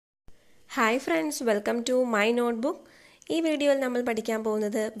Hi friends, welcome to my notebook. ഈ വീഡിയോയിൽ നമ്മൾ പഠിക്കാൻ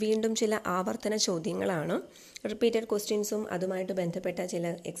പോകുന്നത് വീണ്ടും ചില ആവർത്തന ചോദ്യങ്ങളാണ്. റിപ്പീറ്റഡ് ക്വസ്റ്റ്യൻസും അതുമായിട്ട് ബന്ധപ്പെട്ട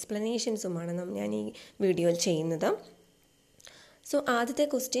ചില എക്സ്പ്ലനേഷൻസുമാണ് ഞാൻ ഈ വീഡിയോയിൽ ചെയ്യുന്നത്. സോ ആദ്യത്തെ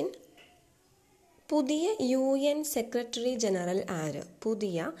ക്വസ്റ്റ്യൻ, പുതിയ UN സെക്രട്ടറി ജനറൽ ആര്?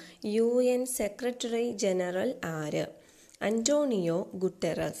 പുതിയ UN സെക്രട്ടറി ജനറൽ ആര്? Antonio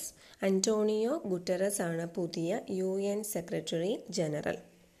Guterres. അന്റോണിയോ ഗുട്ടറസ് ആണ് പുതിയ UN secretary general.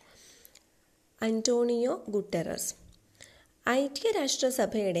 Antonio Guterres.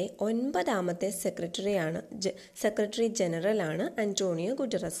 ഐക്യരാഷ്ട്രസഭയുടെ 9ാമത്തെ സെക്രട്ടറി ജനറലാണ് അന്റോണിയോ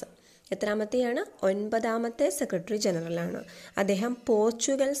ഗുട്ടറസ്. എത്രാമത്തെയാണ്? 9ാമത്തെ സെക്രട്ടറി ജനറലാണ്. അദ്ദേഹം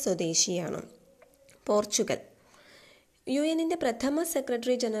പോർച്ചുഗൽ സ്വദേശിയാണ്. പോർച്ചുഗൽ. UN പ്രഥമ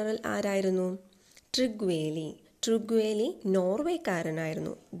സെക്രട്ടറി ജനറൽ ആരായിരുന്നു? ട്രിഗ്വേലി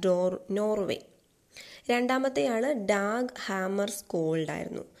നോർവേക്കാരനായിരുന്നു. നോർവേ. രണ്ടാമത്തെയാൾ ഡാഗ് ഹാമർ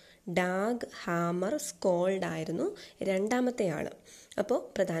സ്കോൾഡ് ആയിരുന്നു. രണ്ടാമത്തെ ആൾ. അപ്പോൾ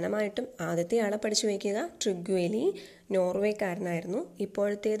പ്രധാനമായിട്ടും ആദ്യത്തെ ആളെ പഠിച്ചു വയ്ക്കുക. ട്രിഗ്വേലി നോർവേക്കാരനായിരുന്നു.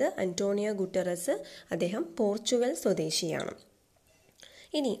 ഇപ്പോഴത്തേത് അന്റോണിയോ ഗുട്ടറസ്, അദ്ദേഹം പോർച്ചുഗൽ സ്വദേശിയാണ്.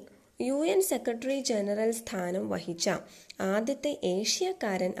 ഇനി UN സെക്രട്ടറി ജനറൽ സ്ഥാനം വഹിച്ച ആദ്യത്തെ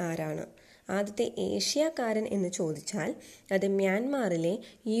ഏഷ്യക്കാരൻ ആരാണ്? ആദ്യത്തെ ഏഷ്യക്കാരൻ എന്ന് ചോദിച്ചാൽ അത് മ്യാൻമാറിലെ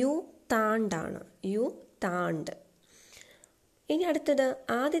യു താണ്ട് ആണ്. യു താണ്ട്. ഇനി അടുത്തത്,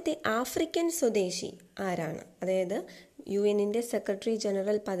 ആദ്യത്തെ ആഫ്രിക്കൻ സ്വദേശി ആരാണ്? അതായത് UN സെക്രട്ടറി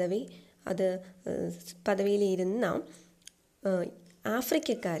ജനറൽ പദവിയിലിരുന്ന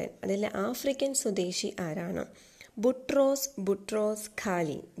ആഫ്രിക്കക്കാരൻ, അതിലെ ആഫ്രിക്കൻ സ്വദേശി ആരാണ്? ബുട്രോസ്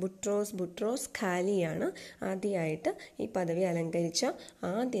ഖാലിയാണ് ആദ്യമായിട്ട് ഈ പദവി അലങ്കരിച്ച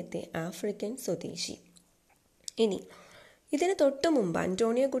ആദ്യത്തെ ആഫ്രിക്കൻ സ്വദേശി. ഇനി ഇതിന് തൊട്ട് മുമ്പ്,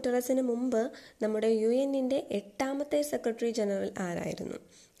 അന്റോണിയോ ഗുട്ടറസിന് മുമ്പ് നമ്മുടെ UN 8ാമത്തെ സെക്രട്ടറി ജനറൽ ആരായിരുന്നു?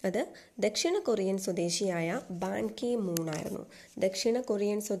 അത് ദക്ഷിണ കൊറിയൻ സ്വദേശിയായ ബാൻ കി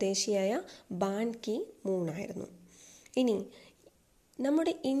മൂൺ ആയിരുന്നു. ഇനി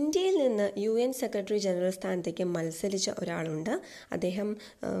നമ്മുടെ ഇന്ത്യയിൽ നിന്ന് UN സെക്രട്ടറി ജനറൽ സ്ഥാനത്തേക്ക് മത്സരിച്ച ഒരാളുണ്ട്. അദ്ദേഹം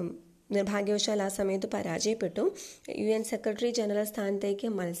നിർഭാഗ്യവശാൽ ആ സമയത്ത് പരാജയപ്പെട്ടു. UN സെക്രട്ടറി ജനറൽ സ്ഥാനത്തേക്ക്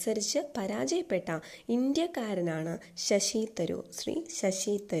മത്സരിച്ച് പരാജയപ്പെട്ട ഇന്ത്യക്കാരനാണ് ശ്രീ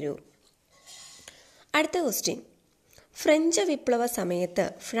ശശി തരൂർ. അടുത്ത ക്വസ്റ്റ്യൻ, ഫ്രഞ്ച് വിപ്ലവ സമയത്ത്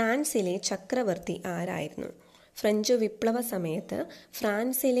ഫ്രാൻസിലെ ചക്രവർത്തി ആരായിരുന്നു? ഫ്രഞ്ച് വിപ്ലവ സമയത്ത്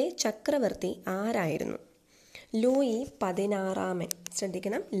ഫ്രാൻസിലെ ചക്രവർത്തി ആരായിരുന്നു? ലൂയി 16.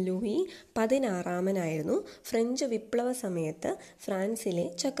 ശ്രദ്ധിക്കണം, ലൂയി 16 ഫ്രഞ്ച് വിപ്ലവ സമയത്ത് ഫ്രാൻസിലെ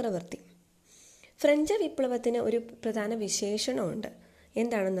ചക്രവർത്തി. ഫ്രഞ്ച് വിപ്ലവത്തിന് ഒരു പ്രധാന വിശേഷണമുണ്ട്.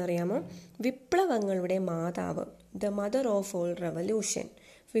 എന്താണെന്നറിയാമോ? വിപ്ലവങ്ങളുടെ മാതാവ്, the mother of all revolution.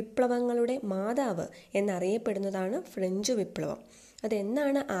 വിപ്ലവങ്ങളുടെ മാതാവ് എന്നറിയപ്പെടുന്നതാണ് ഫ്രഞ്ച് വിപ്ലവം.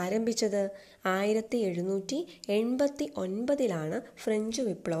 അതെന്നാണ് ആരംഭിച്ചത്? 1789 ഫ്രഞ്ച്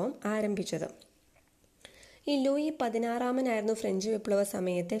വിപ്ലവം ആരംഭിച്ചത്. ഈ ലൂയി 16 ഫ്രഞ്ച് വിപ്ലവ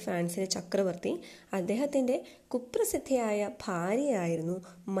സമയത്തെ ഫ്രാൻസിലെ ചക്രവർത്തി. അദ്ദേഹത്തിൻ്റെ കുപ്രസിദ്ധിയായ ഭാര്യയായിരുന്നു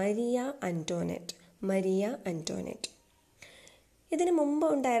മരിയ അന്റോനെറ്റ്. ഇതിനു മുമ്പ്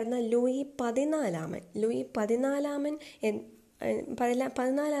ഉണ്ടായിരുന്ന ലൂയി 14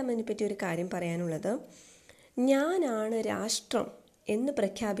 പറ്റി ഒരു കാര്യം പറയാനുള്ളത്, ഞാനാണ് രാഷ്ട്രം എന്ന്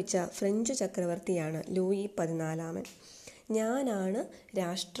പ്രഖ്യാപിച്ച ഫ്രഞ്ച് ചക്രവർത്തിയാണ് ലൂയി 14. ഞാനാണ്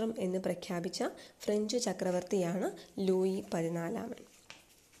രാഷ്ട്രം എന്ന് പ്രഖ്യാപിച്ച ഫ്രഞ്ച് ചക്രവർത്തിയാണ് ലൂയി 14.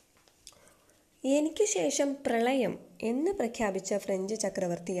 എനിക്ക് ശേഷം പ്രളയം എന്ന് പ്രഖ്യാപിച്ച ഫ്രഞ്ച്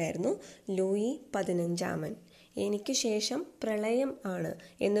ചക്രവർത്തിയായിരുന്നു ലൂയി 15. എനിക്ക് ശേഷം പ്രളയം ആണ്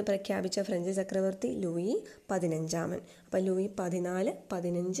എന്ന് പ്രഖ്യാപിച്ച ഫ്രഞ്ച് ചക്രവർത്തി ലൂയി 15. അപ്പം ലൂയി 14,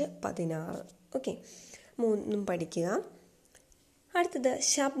 15, 16. ഓക്കെ, മൂന്നും പഠിക്കുക. അടുത്തത്,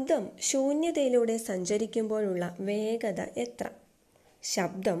 ശബ്ദം ശൂന്യതയിലൂടെ സഞ്ചരിക്കുമ്പോഴുള്ള വേഗത എത്ര?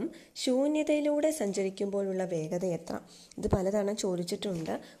 ശബ്ദം ശൂന്യതയിലൂടെ സഞ്ചരിക്കുമ്പോഴുള്ള വേഗത എത്ര? ഇത് പലതവണ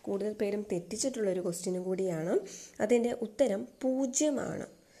ചോദിച്ചിട്ടുണ്ട്. കൂടുതൽ പേരും തെറ്റിച്ചിട്ടുള്ളൊരു ക്വസ്റ്റ്യനും കൂടിയാണ്. അതിൻ്റെ ഉത്തരം 0.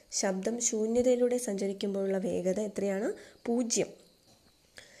 ശബ്ദം ശൂന്യതയിലൂടെ സഞ്ചരിക്കുമ്പോഴുള്ള വേഗത എത്രയാണ്? 0.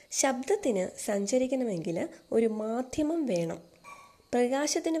 ശബ്ദത്തിന് സഞ്ചരിക്കണമെങ്കിൽ ഒരു മാധ്യമം വേണം.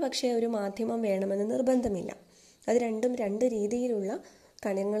 പ്രകാശത്തിന് പക്ഷേ ഒരു മാധ്യമം വേണമെന്ന് നിർബന്ധമില്ല. അത് രണ്ടും രണ്ട് രീതിയിലുള്ള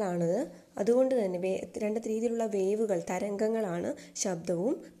കണങ്ങളാണത്. അതുകൊണ്ട് തന്നെ രണ്ട് രീതിയിലുള്ള വേവുകൾ, തരംഗങ്ങളാണ്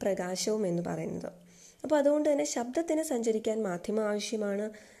ശബ്ദവും പ്രകാശവും എന്ന് പറയുന്നത്. അപ്പോൾ അതുകൊണ്ട് തന്നെ ശബ്ദത്തിന് സഞ്ചരിക്കാൻ മാധ്യമം ആവശ്യമാണ്,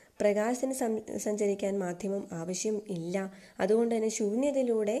 പ്രകാശത്തിന് സഞ്ചരിക്കാൻ മാധ്യമം ആവശ്യം ഇല്ല. അതുകൊണ്ട് തന്നെ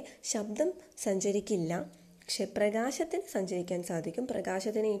ശൂന്യതയിലൂടെ ശബ്ദം സഞ്ചരിക്കില്ല, പക്ഷെ പ്രകാശത്തിന് സഞ്ചരിക്കാൻ സാധിക്കും.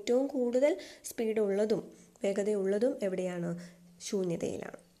 പ്രകാശത്തിന് ഏറ്റവും കൂടുതൽ സ്പീഡുള്ളതും വേഗതയുള്ളതും എവിടെയാണ്?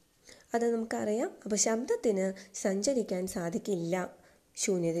 ശൂന്യതയിലാണ്. അത് നമുക്കറിയാം. അപ്പോൾ ശബ്ദത്തിന് സഞ്ചരിക്കാൻ സാധിക്കില്ല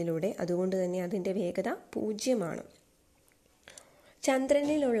ശൂന്യതയിലൂടെ. അതുകൊണ്ട് തന്നെ അതിൻ്റെ വേഗത 0.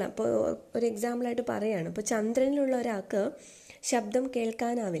 ചന്ദ്രനിലുള്ള, ഇപ്പോൾ ഒരു എക്സാമ്പിളായിട്ട് പറയുകയാണ്, ഇപ്പോൾ ചന്ദ്രനിലുള്ള ഒരാൾക്ക് ശബ്ദം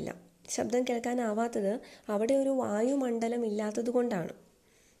കേൾക്കാനാവില്ല. ശബ്ദം കേൾക്കാനാവാത്തത് അവിടെ ഒരു വായുമണ്ഡലം ഇല്ലാത്തത് കൊണ്ടാണ്.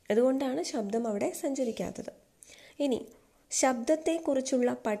 അതുകൊണ്ടാണ് ശബ്ദം അവിടെ സഞ്ചരിക്കാത്തത്. ഇനി ശബ്ദത്തെക്കുറിച്ചുള്ള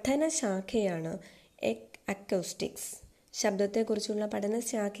പഠനശാഖയാണ് അക്കോസ്റ്റിക്സ്. ശബ്ദത്തെക്കുറിച്ചുള്ള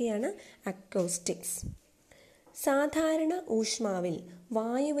പഠനശാഖയാണ് അക്കോസ്റ്റിക്സ്. സാധാരണ ഊഷ്മാവിൽ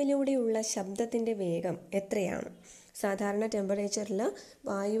വായുവിലൂടെയുള്ള ശബ്ദത്തിൻ്റെ വേഗം എത്രയാണ്? സാധാരണ ടെമ്പറേച്ചറിൽ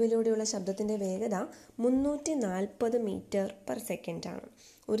വായുവിലൂടെയുള്ള ശബ്ദത്തിൻ്റെ വേഗത 340 മീറ്റർ പെർ സെക്കൻഡാണ്.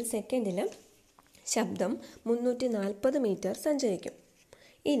 ഒരു സെക്കൻഡിൽ ശബ്ദം 340 മീറ്റർ സഞ്ചരിക്കും.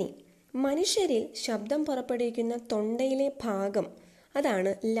 ഇനി മനുഷ്യരിൽ ശബ്ദം പുറപ്പെടുവിക്കുന്ന തൊണ്ടയിലെ ഭാഗം,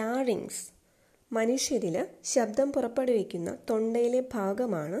 അതാണ് ലാറിങ്സ്. മനുഷ്യരിൽ ശബ്ദം പുറപ്പെടുവിക്കുന്ന തൊണ്ടയിലെ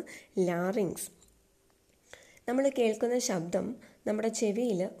ഭാഗമാണ് ലാറിങ്സ്. നമ്മൾ കേൾക്കുന്ന ശബ്ദം നമ്മുടെ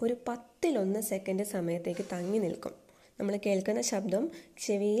ചെവിയിൽ ഒരു 10-1 സെക്കൻഡ് സമയത്തേക്ക് തങ്ങി നിൽക്കും. നമ്മൾ കേൾക്കുന്ന ശബ്ദം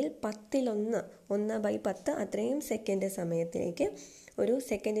ചെവിയിൽ 10-1, 1/10 അത്രയും സെക്കൻഡ് സമയത്തേക്ക്, ഒരു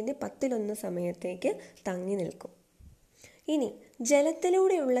സെക്കൻഡിൻ്റെ 10-1 സമയത്തേക്ക് തങ്ങി നിൽക്കും. ഇനി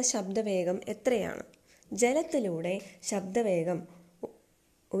ജലത്തിലൂടെയുള്ള ശബ്ദവേഗം എത്രയാണ്? ജലത്തിലൂടെ ശബ്ദവേഗം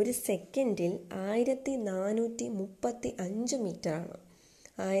ഒരു സെക്കൻഡിൽ 1435 മീറ്ററാണ്.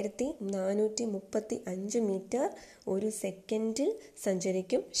 1435 മീറ്റർ ഒരു സെക്കൻഡിൽ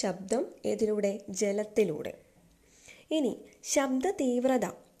സഞ്ചരിക്കും ശബ്ദം. ഏതിലൂടെ? ജലത്തിലൂടെ. ഇനി ശബ്ദ തീവ്രത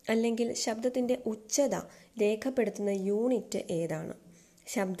അല്ലെങ്കിൽ ശബ്ദത്തിൻ്റെ ഉച്ചത രേഖപ്പെടുത്തുന്ന യൂണിറ്റ് ഏതാണ്?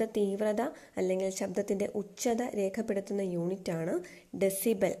 ശബ്ദ തീവ്രത അല്ലെങ്കിൽ ശബ്ദത്തിൻ്റെ ഉച്ചത രേഖപ്പെടുത്തുന്ന യൂണിറ്റാണ്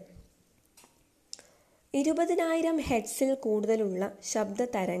ഡെസിബൽ. 20,000 ഹെർട്സിൽ കൂടുതലുള്ള ശബ്ദ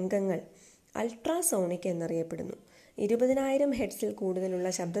തരംഗങ്ങൾ അൾട്രാസോണിക് എന്നറിയപ്പെടുന്നു. 20,000 ഹെർട്സിൽ കൂടുതലുള്ള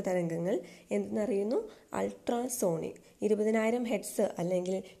ശബ്ദ തരംഗങ്ങൾ എന്നറിയുന്നു അൾട്രാസോണിക്. 20,000 ഹെർട്സ്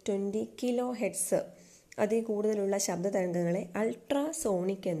അല്ലെങ്കിൽ 20 കിലോ ഹെർട്സ് അതിൽ കൂടുതലുള്ള ശബ്ദ തരംഗങ്ങളെ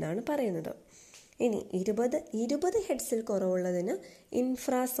അൾട്രാസോണിക് എന്നാണ് പറയുന്നത്. ഇനി 20 ഹെർട്സിൽ കുറവുള്ളതിന്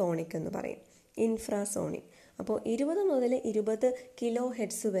ഇൻഫ്രാസോണിക് എന്ന് പറയും. ഇൻഫ്രാസോണിക്. അപ്പോൾ 20 മുതൽ 20 കിലോ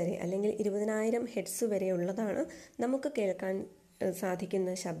ഹെർട്സ് വരെ അല്ലെങ്കിൽ 20,000 ഹെർട്സ് വരെ ഉള്ളതാണ് നമുക്ക് കേൾക്കാൻ സാധിക്കുന്ന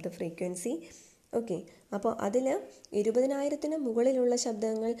ശബ്ദ ഫ്രീക്വൻസി. ഓക്കെ, അപ്പോൾ അതിൽ 20,000 മുകളിലുള്ള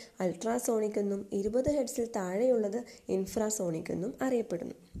ശബ്ദങ്ങൾ അൾട്രാസോണിക് എന്നും 20 ഹെർട്സിൽ താഴെയുള്ളത് ഇൻഫ്രാസോണിക് എന്നും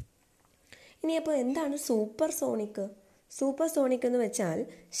അറിയപ്പെടുന്നു. ഇനി അപ്പോൾ എന്താണ് സൂപ്പർ സോണിക്? സൂപ്പർ സോണിക് എന്ന് വെച്ചാൽ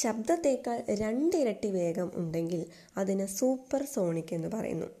ശബ്ദത്തേക്കാൾ 2 ഇരട്ടി വേഗം ഉണ്ടെങ്കിൽ അതിന് സൂപ്പർ സോണിക് എന്ന്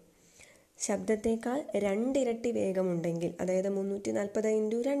പറയുന്നു. ശബ്ദത്തേക്കാൾ 2 ഇരട്ടി വേഗമുണ്ടെങ്കിൽ, അതായത്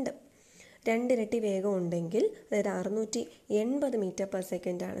 340 × 2 ഇരട്ടി വേഗം ഉണ്ടെങ്കിൽ, അതായത് 680 മീറ്റർ പെർ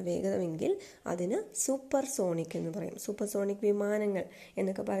സെക്കൻഡ് ആണ് വേഗമെങ്കിൽ അതിന് സൂപ്പർ സോണിക് എന്ന് പറയും. സൂപ്പർ സോണിക് വിമാനങ്ങൾ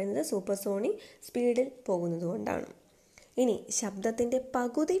എന്നൊക്കെ പറയുന്നത് സൂപ്പർ സോണിക് സ്പീഡിൽ പോകുന്നത് കൊണ്ടാണ്. ഇനി ശബ്ദത്തിൻ്റെ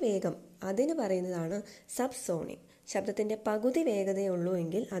പകുതി വേഗം അതിന് പറയുന്നതാണ് സബ് സോണിക്. ശബ്ദത്തിൻ്റെ പകുതി വേഗതയുള്ളൂ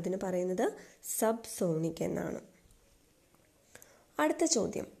എങ്കിൽ അതിന് പറയുന്നത് സബ് സോണിക് എന്നാണ്. അടുത്ത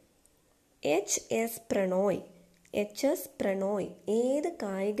ചോദ്യം, HS പ്രണോയ് ഏത്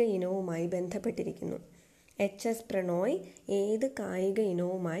കായിക ഇനവുമായി ബന്ധപ്പെട്ടിരിക്കുന്നു? HS പ്രണോയ് ഏത് കായിക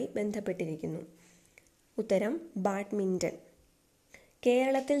ഇനവുമായി ബന്ധപ്പെട്ടിരിക്കുന്നു? ഉത്തരം ബാഡ്മിൻ്റൺ.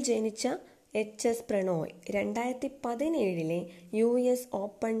 കേരളത്തിൽ ജനിച്ച HS Prannoy 2017 US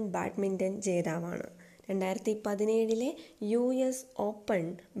open badminton ജേതാവാണ്. 2017 US open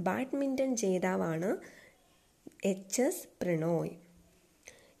badminton ജേതാവാണ് HS Prannoy.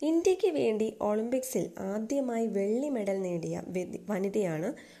 ഇന്ത്യക്ക് വേണ്ടി ഒളിമ്പിക്സിൽ ആദ്യമായി വെള്ളി മെഡൽ നേടിയ വനിതയാണ്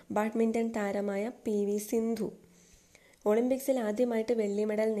ബാഡ്മിൻ്റൺ താരമായ PV സിന്ധു. ഒളിമ്പിക്സിൽ ആദ്യമായിട്ട് വെള്ളി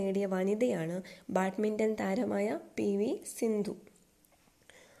മെഡൽ നേടിയ വനിതയാണ് ബാഡ്മിൻ്റൺ താരമായ PV സിന്ധു.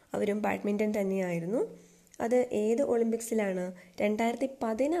 അവരും ബാഡ്മിൻ്റൺ തന്നെയായിരുന്നു. അത് ഏത് ഒളിമ്പിക്സിലാണ്?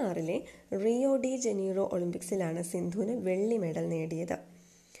 2016 റിയോ ഡി ജനീറോ ഒളിമ്പിക്സിലാണ് സിന്ധുവിന് വെള്ളി മെഡൽ നേടിയത്.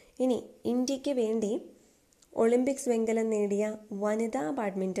 ഇനി ഇന്ത്യക്ക് വേണ്ടി ഒളിമ്പിക്സ് വെങ്കലം നേടിയ വനിതാ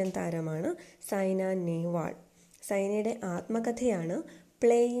ബാഡ്മിൻ്റൺ താരമാണ് Saina Nehwal. സൈനയുടെ ആത്മകഥയാണ്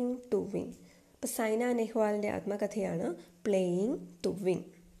playing to win. അപ്പോൾ സൈന നെഹ്വാളിൻ്റെ ആത്മകഥയാണ് പ്ലേയിങ് ടു വിൻ.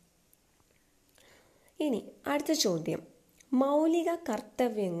 ഇനി അടുത്ത ചോദ്യം, മൗലിക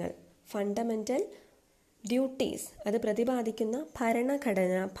കർത്തവ്യങ്ങൾ ഫണ്ടമെൻ്റൽ ഡ്യൂട്ടീസ് അത് പ്രതിപാദിക്കുന്ന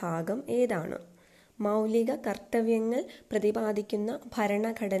ഭരണഘടനാ ഭാഗം ഏതാണ്? മൗലിക കർത്തവ്യങ്ങൾ പ്രതിപാദിക്കുന്ന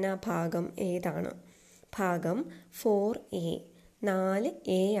ഭരണഘടനാ ഭാഗം ഏതാണ്? ഭാഗം 4A.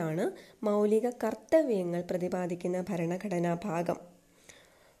 4A ആണ് മൗലിക കർത്തവ്യങ്ങൾ പ്രതിപാദിക്കുന്ന ഭരണഘടനാ ഭാഗം.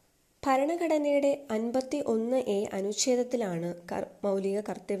 ഭരണഘടനയുടെ 51A അനുച്ഛേദത്തിലാണ് മൗലിക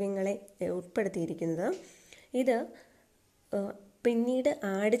കർത്തവ്യങ്ങളെ ഉൾപ്പെടുത്തിയിരിക്കുന്നത്. ഇത് പിന്നീട്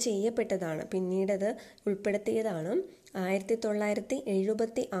ആഡ് ചെയ്യപ്പെട്ടതാണ്, പിന്നീടത് ഉൾപ്പെടുത്തിയതാണ്.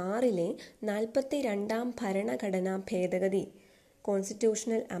 1976 42-ാം ഭരണഘടനാ ഭേദഗതി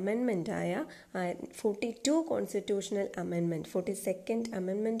constitutional അമെൻമെൻറ്റായ 42 constitutional amendment 42nd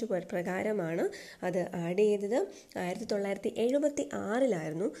amendment പ്രകാരമാണ് അത് ആഡ് ചെയ്തത്.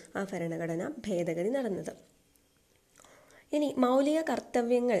 1976 ആ ഭരണഘടനാ ഭേദഗതി നടന്നത്. ഇനി മൗലിക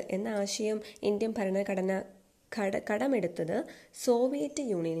കർത്തവ്യങ്ങൾ എന്ന ആശയം ഇന്ത്യൻ ഭരണഘടന കടമെടുത്തത് സോവിയറ്റ്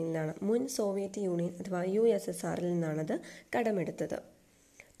യൂണിയനിൽ നിന്നാണ്. മുൻ സോവിയറ്റ് യൂണിയൻ അഥവാ USSRൽ നിന്നാണത് കടമെടുത്തത്.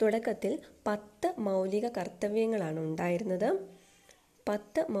 തുടക്കത്തിൽ 10 മൗലിക കർത്തവ്യങ്ങളാണ് ഉണ്ടായിരുന്നത്.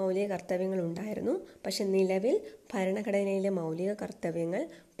 10 മൗലിക കർത്തവ്യങ്ങൾ ഉണ്ടായിരുന്നു. പക്ഷെ നിലവിൽ ഭരണഘടനയിലെ മൗലിക കർത്തവ്യങ്ങൾ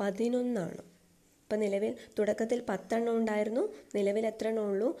 11 ഇപ്പം നിലവിൽ തുടക്കത്തിൽ 10 എണ്ണം ഉണ്ടായിരുന്നു. നിലവിൽ എത്ര എണ്ണം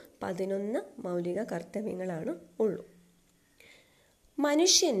ഉള്ളൂ? 11 മൗലിക കർത്തവ്യങ്ങളാണ് ഉള്ളൂ.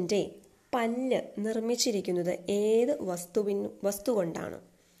 മനുഷ്യൻ്റെ പല്ല് നിർമ്മിച്ചിരിക്കുന്നത് ഏത് വസ്തു കൊണ്ടാണ്?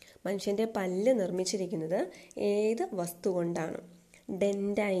 മനുഷ്യൻ്റെ പല്ല് നിർമ്മിച്ചിരിക്കുന്നത് ഏത് വസ്തു കൊണ്ടാണ്?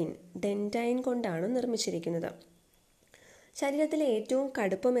 ഡെൻറ്റൈൻ കൊണ്ടാണ് നിർമ്മിച്ചിരിക്കുന്നത്. ശരീരത്തിലെ ഏറ്റവും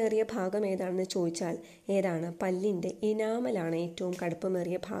കടുപ്പമേറിയ ഭാഗം ഏതാണെന്ന് ചോദിച്ചാൽ ഏതാണ്? പല്ലിൻ്റെ ഇനാമലാണ് ഏറ്റവും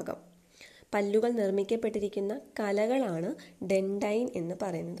കടുപ്പമേറിയ ഭാഗം. പല്ലുകൾ നിർമ്മിക്കപ്പെട്ടിരിക്കുന്ന കലകളാണ് ഡെൻറ്റൈൻ എന്ന്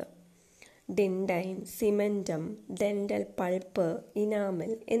പറയുന്നത്. Dentine, cementum, dental pulp,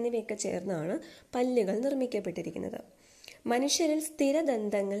 enamel എന്നിവയൊക്കെ ചേർന്നാണ് പല്ലുകൾ നിർമ്മിക്കപ്പെട്ടിരിക്കുന്നത്. മനുഷ്യരിൽ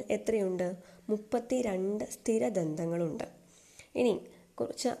സ്ഥിരദന്തങ്ങൾ എത്രയുണ്ട്? 32 സ്ഥിരദന്തങ്ങളുണ്ട്. ഇനി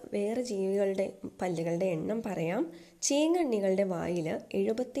കുറച്ച് വേറെ ജീവികളുടെ പല്ലുകളുടെ എണ്ണം പറയാം. ചീങ്കണ്ണികളുടെ വായിൽ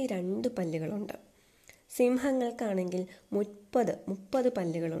 72 പല്ലുകളുണ്ട്. സിംഹങ്ങൾക്കാണെങ്കിൽ 30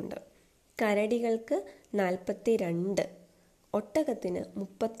 പല്ലുകളുണ്ട്. കരടികൾക്ക് 42, ഒട്ടകത്തിന്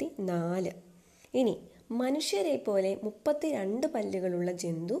 34. ഇനി മനുഷ്യരെ പോലെ 32 പല്ലുകളുള്ള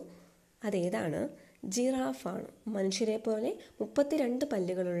ജന്തു അതേതാണ്? ജിറാഫാണ്. മനുഷ്യരെ പോലെ 32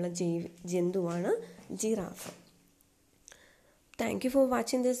 പല്ലുകളുള്ള ജന്തുവാണ് giraffe. Thank you for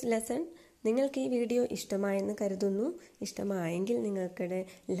watching this lesson. നിങ്ങൾക്ക് ഈ വീഡിയോ ഇഷ്ടമായെന്ന് കരുതുന്നു. ഇഷ്ടമായെങ്കിൽ നിങ്ങൾക്കിടെ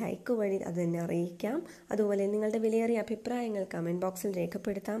ലൈക്ക് വഴി അതെന്നെ അറിയിക്കാം. അതുപോലെ നിങ്ങളുടെ വിലയേറിയ അഭിപ്രായങ്ങൾ കമൻറ്റ് ബോക്സിൽ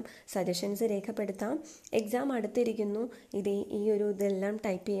രേഖപ്പെടുത്താം. സജഷൻസ് രേഖപ്പെടുത്താം. എക്സാം അടുത്തിരിക്കുന്നു. ഇതെല്ലാം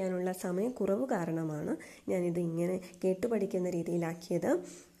ടൈപ്പ് ചെയ്യാനുള്ള സമയക്കുറവ് കാരണമാണ് ഞാനിത് ഇങ്ങനെ കേട്ടുപഠിക്കുന്ന രീതിയിലാക്കിയത്.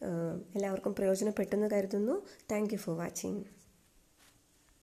 എല്ലാവർക്കും പ്രയോജനപ്പെട്ടെന്ന് കരുതുന്നു. Thank you for watching.